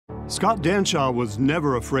Scott Danshaw was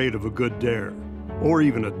never afraid of a good dare, or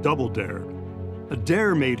even a double dare. A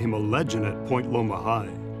dare made him a legend at Point Loma High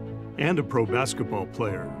and a pro basketball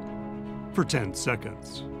player for 10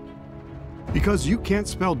 seconds. Because you can't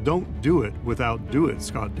spell "don't do it" without "do it,"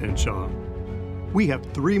 Scott Danshaw. We have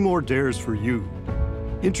 3 more dares for you.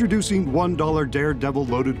 Introducing $1 Daredevil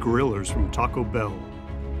loaded gorillas from Taco Bell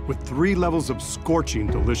with 3 levels of scorching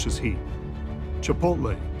delicious heat: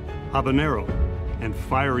 Chipotle, habanero, and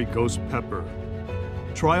fiery ghost pepper.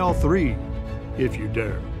 Try all 3 if you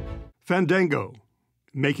dare. Fandango,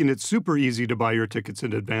 making it super easy to buy your tickets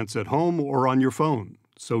in advance at home or on your phone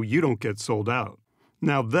so you don't get sold out.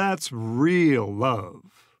 Now that's real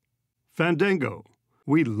love. Fandango,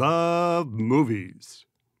 we love movies.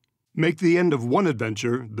 Make the end of one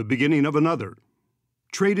adventure the beginning of another.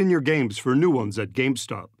 Trade in your games for new ones at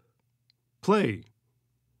GameStop. Play,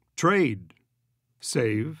 trade,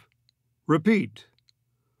 save, repeat.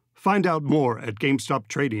 Find out more at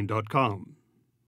GameStopTrading.com.